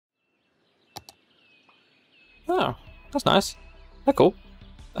Oh, that's nice. They're cool.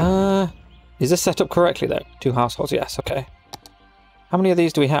 Is this set up correctly though? 2 households, yes, okay. How many of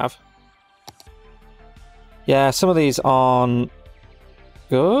these do we have? Yeah, some of these aren't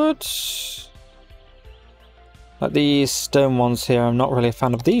good. Like these stone ones here, I'm not really a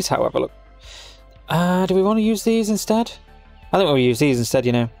fan of these, however, look. Do we want to use these instead? I think we'll use these instead,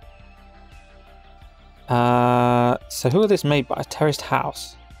 you know. So who are this made by? Terraced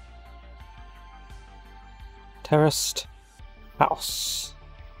house. Terraced house.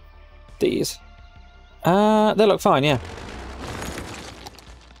 These. They look fine, yeah.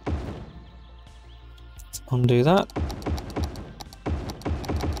 Let's undo that.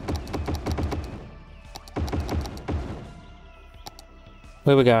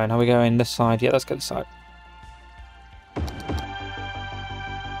 Where are we going? Are we going this side? Yeah, let's go this side.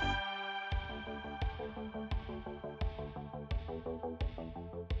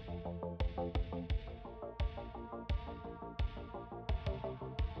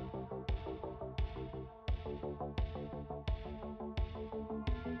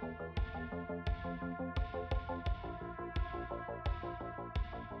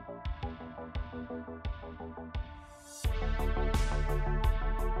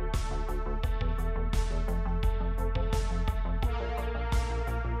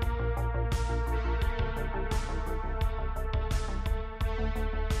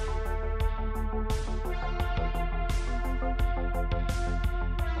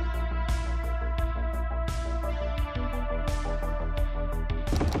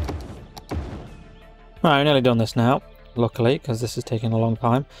 Right, we've nearly done this now, luckily, because this is taking a long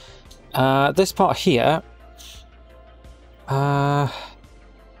time. This part here... was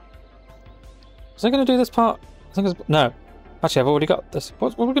I going to do this part? I think it's... No. Actually, I've already got this.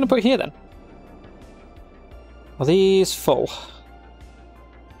 What are we going to put here, then? Are these full?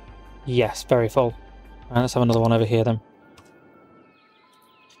 Yes, very full. Right, let's have another one over here, then.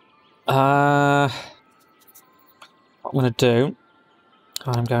 What I'm going to do...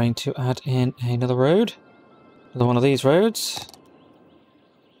 I'm going to add in another road. Another one of these roads.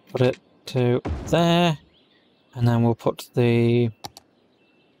 Put it to there. And then we'll put the...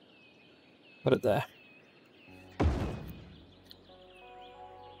 Put it there.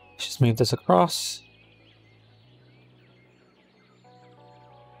 Just move this across.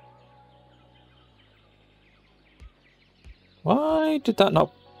 Why did that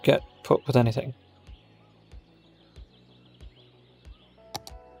not get put with anything?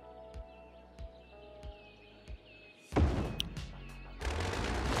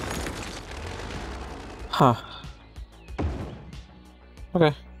 Huh.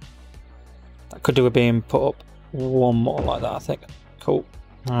 Okay. That could do with being put up one more like that, I think. Cool.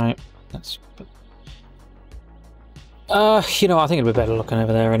 Alright. Let's... you know, I think it'd be better looking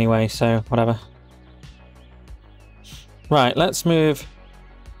over there anyway, so whatever. Right, let's move...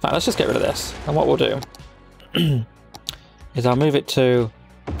 In fact, let's just get rid of this. And what we'll do is I'll move it to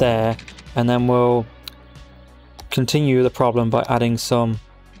there, and then we'll continue the problem by adding some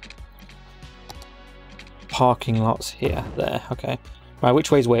parking lots here. There, okay. Right, which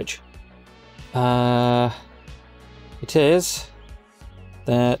way's which? It is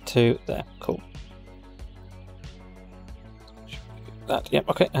there to there. Cool. That, yep,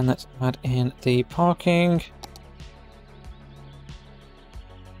 okay, and let's add in the parking.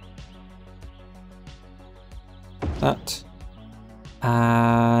 That.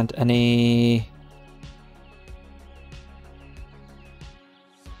 And any...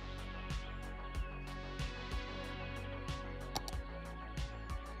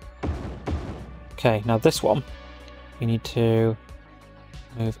 Okay, now this one, we need to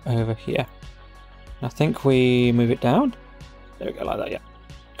move over here. I think we move it down. There we go, like that, yeah.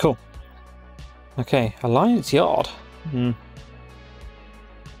 Cool. Okay, Alliance Yard.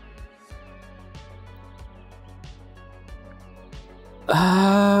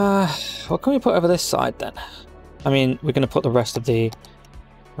 What can we put over this side then? I mean, we're going to put the rest of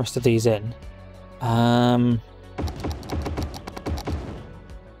these in.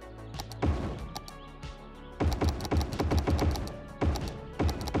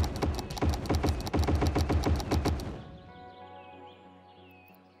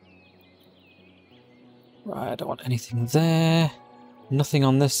 Right, I don't want anything there. Nothing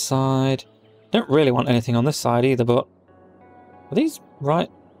on this side. Don't really want anything on this side either, but are these right?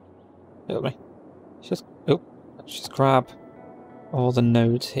 Help me. Just let's just grab all the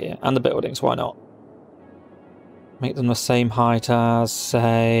nodes here and the buildings. Why not? Make them the same height as,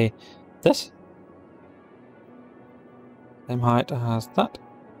 say, this. Same height as that.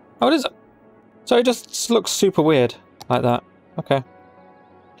 Oh, it is. So it just looks super weird like that. Okay.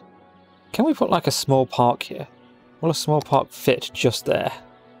 Can we put like a small park here? Will a small park fit just there?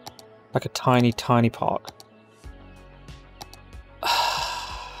 Like a tiny, tiny park.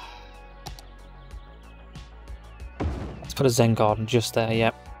 Let's put a Zen garden just there,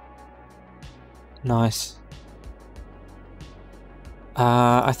 yep. Nice.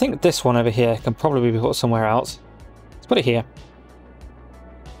 I think this one over here can probably be put somewhere else. Let's put it here.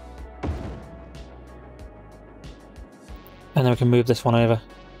 And then we can move this one over.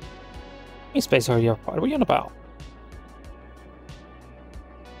 Any space already occupied? What are you on about?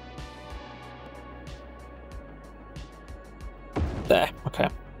 There, okay.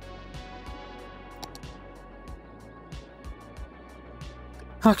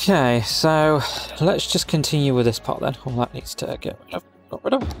 Okay, so let's just continue with this part then. All that needs to get got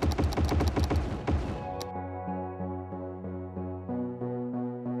rid of.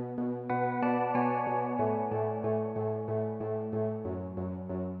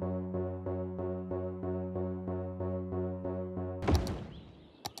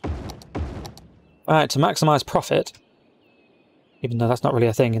 Alright, to maximise profit, even though that's not really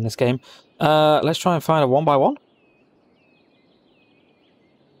a thing in this game, let's try and find a 1x1.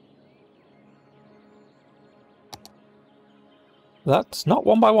 That's not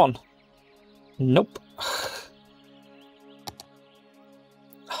 1x1. Nope.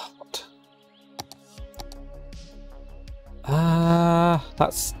 What?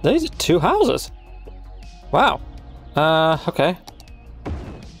 These are 2 houses. Wow. Okay.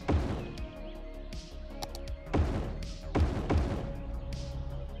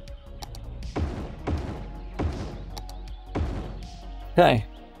 Okay,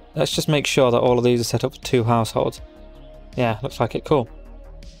 let's just make sure that all of these are set up for 2 households. Yeah, looks like it. Cool.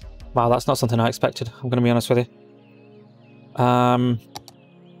 Wow, that's not something I expected, I'm going to be honest with you.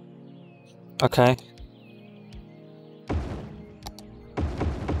 Okay.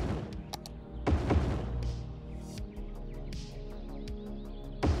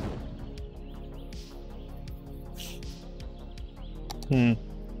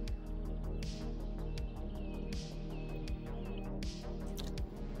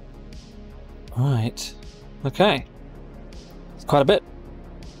 Right. Okay. It's quite a bit.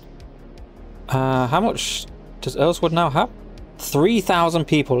 How much does Earlswood now have? 3,000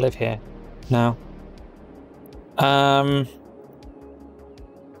 people live here now. I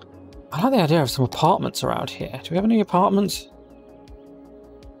like the idea of some apartments around here. Do we have any apartments?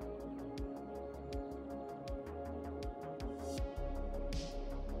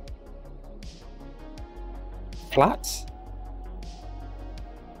 Flats?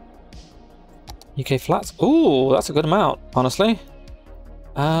 UK flats? Ooh, that's a good amount, honestly.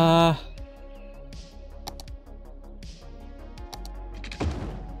 That's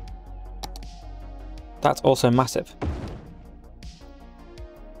also massive.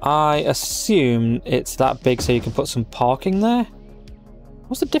 I assume it's that big so you can put some parking there?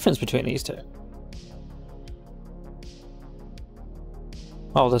 What's the difference between these two?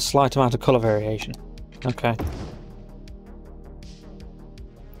 Oh, there's a slight amount of colour variation. Okay.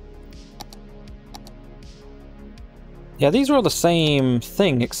 Yeah, these are all the same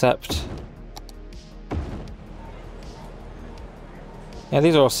thing, except... Yeah,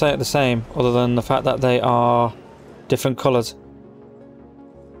 these are all the same, other than the fact that they are different colours.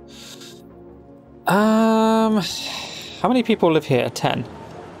 How many people live here? 10.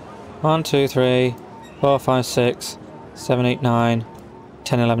 1, 2, 3, 4, 5, 6, 7, 8, 9,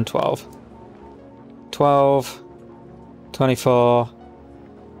 10, 11, 12. 12, 24,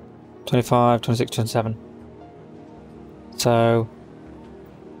 25, 26, 27. So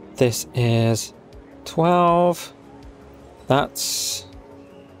this is 12. That's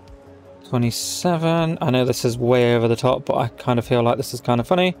 27. I know this is way over the top, but I kind of feel like this is kind of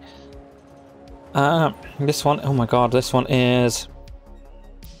funny. This one, oh my god, this one is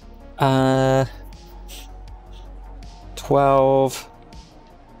 12,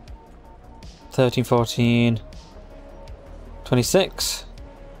 13, 14, 26,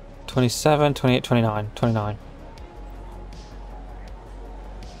 27, 28, 29, 29.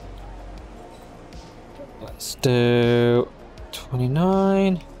 Let's do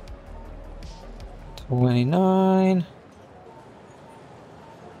 29, 29.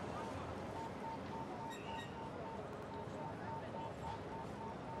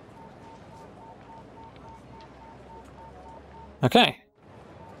 Okay.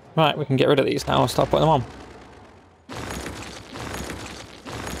 Right, we can get rid of these now and start putting them on.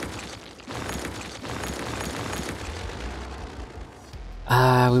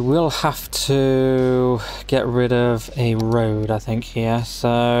 We will have to get rid of a road, I think, here.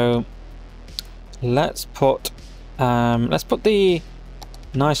 So let's put the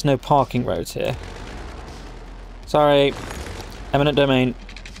Nice no parking roads here. Sorry. Eminent domain.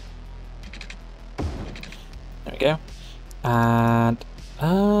 There we go. And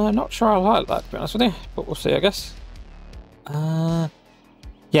not sure I like that, to be honest with you, but we'll see, I guess.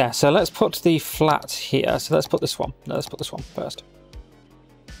 Yeah, so let's put the flat here. So let's put this one. No, let's put this one first.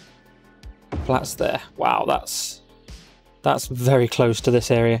 Flat's there. Wow, that's very close to this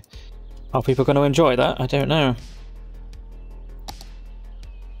area. Are people going to enjoy that? I don't know.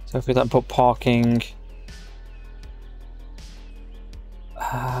 So if we then put parking...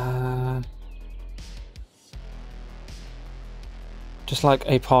 just like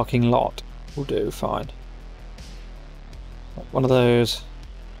a parking lot will do, fine. One of those.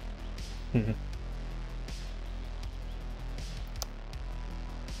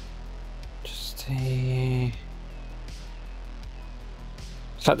 Just a...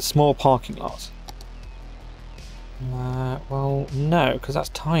 it's like the small parking lot. Well, no, because that's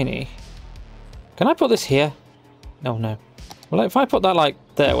tiny. Can I put this here? No, no. Well, if I put that like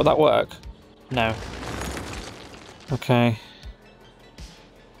there, will that work? No. Okay.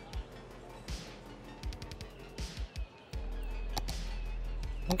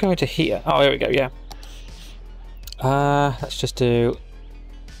 I'm going to here. Oh, here we go, yeah. Let's just do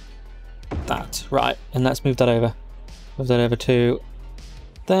that. Right, and let's move that over. Move that over to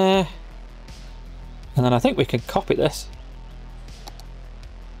there. And then I think we can copy this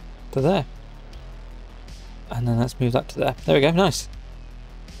to there. And then let's move that to there. There we go, nice.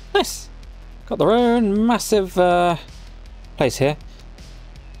 Nice! Got their own massive place here.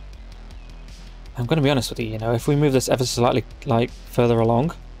 I'm going to be honest with you, you know, if we move this ever so slightly, like, further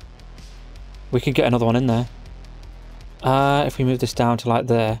along, we could get another one in there. If we move this down to, like,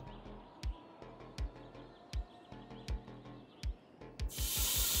 there.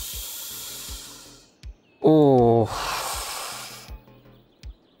 Oh.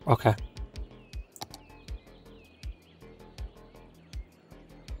 Okay.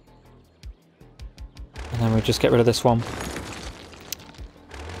 And then we just get rid of this one.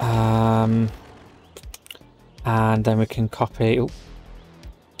 And then we can copy... ooh.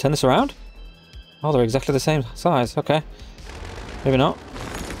 Turn this around? Oh, they're exactly the same size. Okay. Maybe not.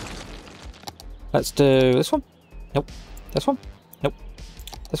 Let's do this one. Nope. This one. Nope.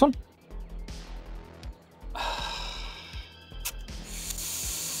 This one.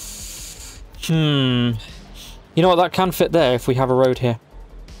 You know what? That can fit there if we have a road here.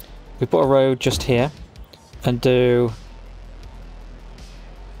 We put a road just here and do...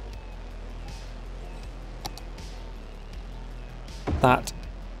 that.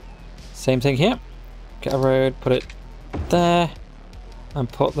 Same thing here. Get a road, put it there, and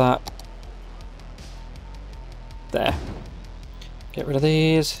put that there. Get rid of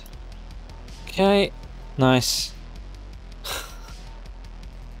these. Okay, nice.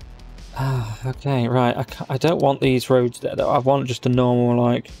 Okay, right. I don't want these roads there though. I want just a normal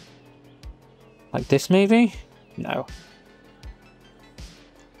like this maybe? No.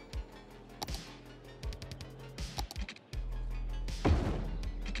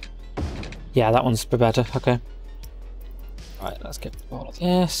 Yeah, that one's better. Okay. Right, let's get all of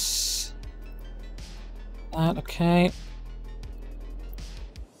this. That, okay.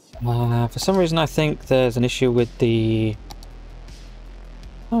 For some reason I think there's an issue with the...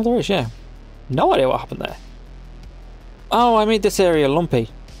 oh, there is, yeah. No idea what happened there. Oh, I made this area lumpy.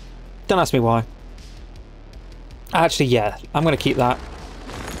 Don't ask me why. Actually, yeah, I'm going to keep that.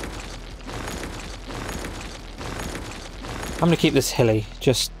 I'm going to keep this hilly,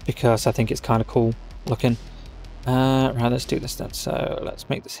 just because I think it's kind of cool looking. Right, let's do this then. So, let's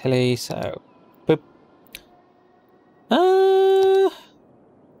make this hilly, so... boop.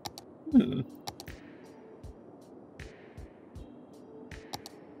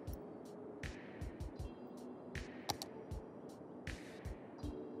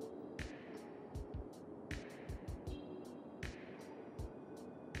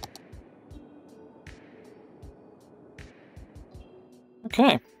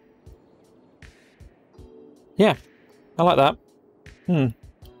 Okay. Yeah, I like that.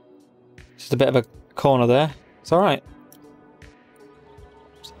 Just a bit of a corner there. It's alright.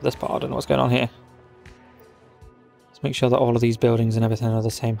 This part, I don't know what's going on here. Let's make sure that all of these buildings and everything are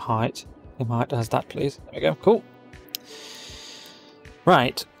the same height. Same height as that, please. There we go. Cool.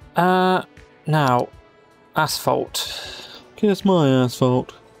 Right. Now, asphalt. Kiss my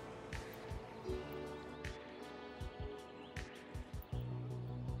asphalt.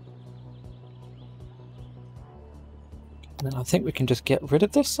 And then I think we can just get rid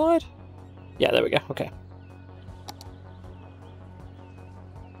of this side. Yeah, there we go. Okay.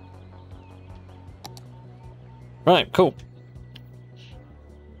 Right, cool.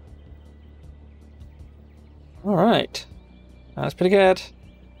 Alright. That's pretty good.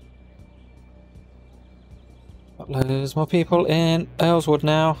 Got loads more people in Earlswood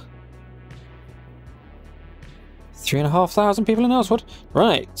now. 3,500 people in Earlswood.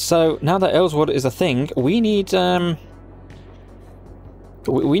 Right, so now that Earlswood is a thing, we need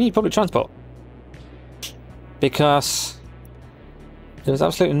public transport. Because there's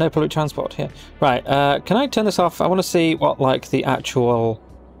absolutely no public transport here. Right, can I turn this off? I want to see what, like, the actual...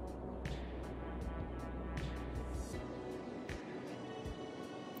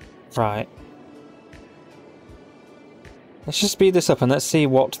 Right. Let's just speed this up and let's see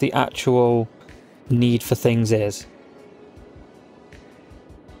what the actual need for things is.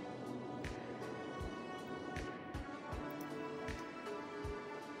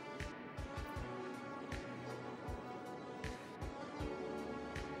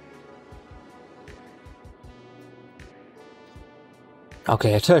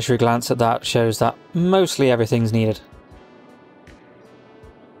 Okay, a tertiary glance at that shows that mostly everything's needed.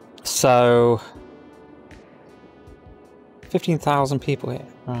 So... 15,000 people here.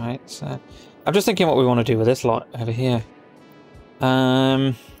 Right, so... I'm just thinking what we want to do with this lot over here.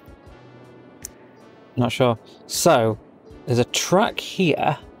 Not sure. So, there's a track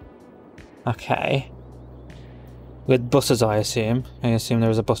here. Okay. With buses, I assume. I assume there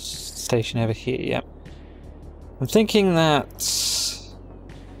is a bus station over here, yep. I'm thinking that...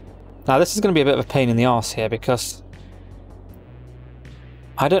 Now, this is going to be a bit of a pain in the arse here, because...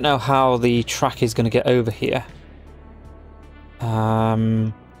 I don't know how the track is going to get over here.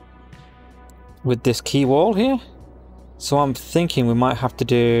 With this key wall here. So I'm thinking we might have to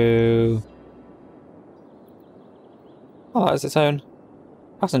do... Oh, that is its own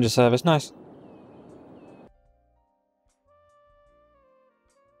passenger service. Nice.